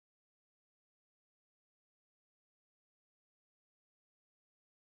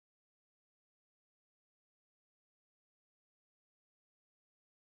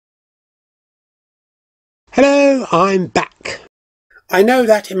Hello, I'm back. I know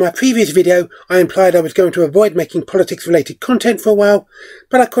that in my previous video I implied I was going to avoid making politics related content for a while,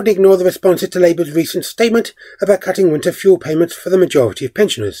 but I couldn't ignore the responses to Labour's recent statement about cutting winter fuel payments for the majority of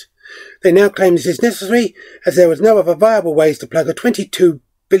pensioners. They now claim this is necessary as there was no other viable ways to plug a £22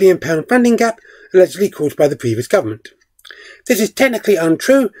 billion funding gap allegedly caused by the previous government. This is technically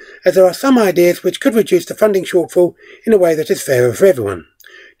untrue, as there are some ideas which could reduce the funding shortfall in a way that is fairer for everyone.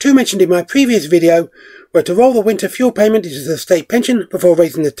 Two mentioned in my previous video were to roll the winter fuel payment into the state pension before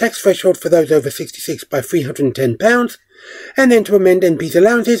raising the tax threshold for those over 66 by £310, and then to amend MPs'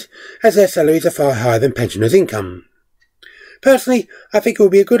 allowances as their salaries are far higher than pensioners' income. Personally, I think it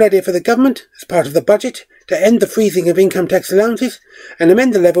would be a good idea for the government, as part of the budget, to end the freezing of income tax allowances and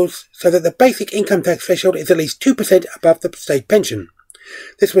amend the levels so that the basic income tax threshold is at least 2% above the state pension.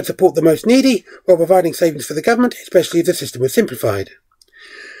 This would support the most needy while providing savings for the government, especially if the system was simplified.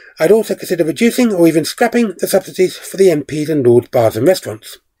 I'd also consider reducing or even scrapping the subsidies for the MPs and Lords' bars and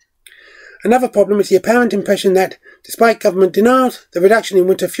restaurants. Another problem is the apparent impression that, despite government denials, the reduction in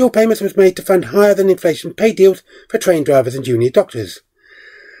winter fuel payments was made to fund higher than inflation pay deals for train drivers and junior doctors.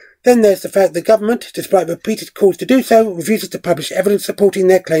 Then there's the fact the government, despite repeated calls to do so, refuses to publish evidence supporting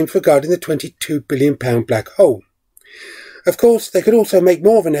their claims regarding the £22 billion black hole. Of course, they could also make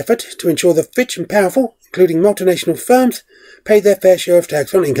more of an effort to ensure the rich and powerful, including multinational firms, pay their fair share of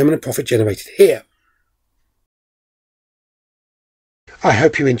tax on income and profit generated here. I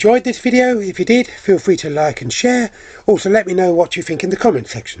hope you enjoyed this video. If you did, feel free to like and share. Also let me know what you think in the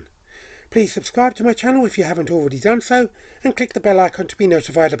comments section. Please subscribe to my channel if you haven't already done so, and click the bell icon to be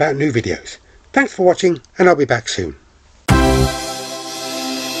notified about new videos. Thanks for watching, and I'll be back soon.